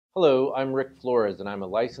Hello, I'm Rick Flores and I'm a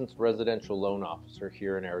licensed residential loan officer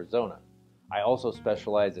here in Arizona. I also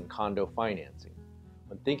specialize in condo financing.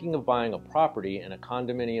 When thinking of buying a property in a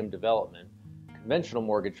condominium development, conventional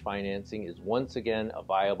mortgage financing is once again a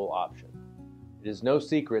viable option. It is no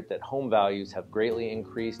secret that home values have greatly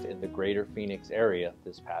increased in the greater Phoenix area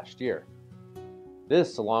this past year.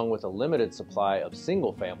 This, along with a limited supply of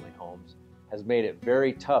single-family homes, has made it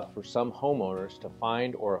very tough for some homeowners to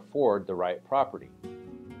find or afford the right property.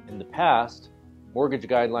 In the past, mortgage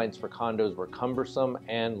guidelines for condos were cumbersome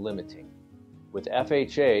and limiting. With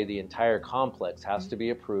FHA, the entire complex has to be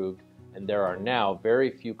approved, and there are now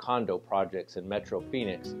very few condo projects in Metro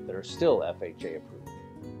Phoenix that are still FHA approved.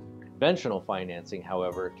 Conventional financing,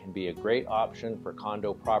 however, can be a great option for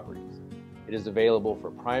condo properties. It is available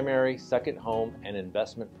for primary, second home, and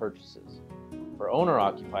investment purchases. For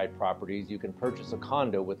owner-occupied properties, you can purchase a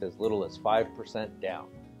condo with as little as 5% down.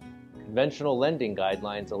 Conventional lending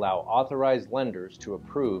guidelines allow authorized lenders to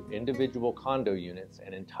approve individual condo units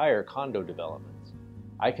and entire condo developments.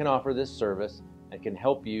 I can offer this service and can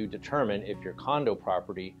help you determine if your condo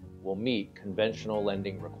property will meet conventional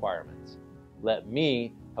lending requirements. Let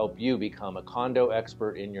me help you become a condo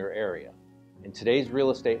expert in your area. In today's real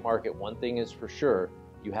estate market, one thing is for sure,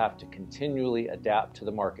 you have to continually adapt to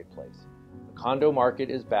the marketplace. The condo market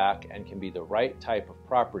is back and can be the right type of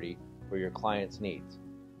property for your client's needs.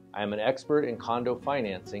 I am an expert in condo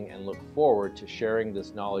financing and look forward to sharing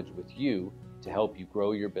this knowledge with you to help you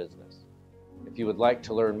grow your business. If you would like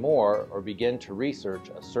to learn more or begin to research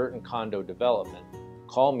a certain condo development,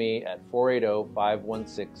 call me at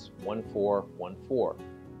 480-516-1414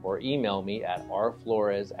 or email me at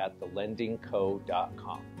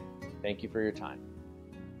rflores@thelendingco.com. Thank you for your time.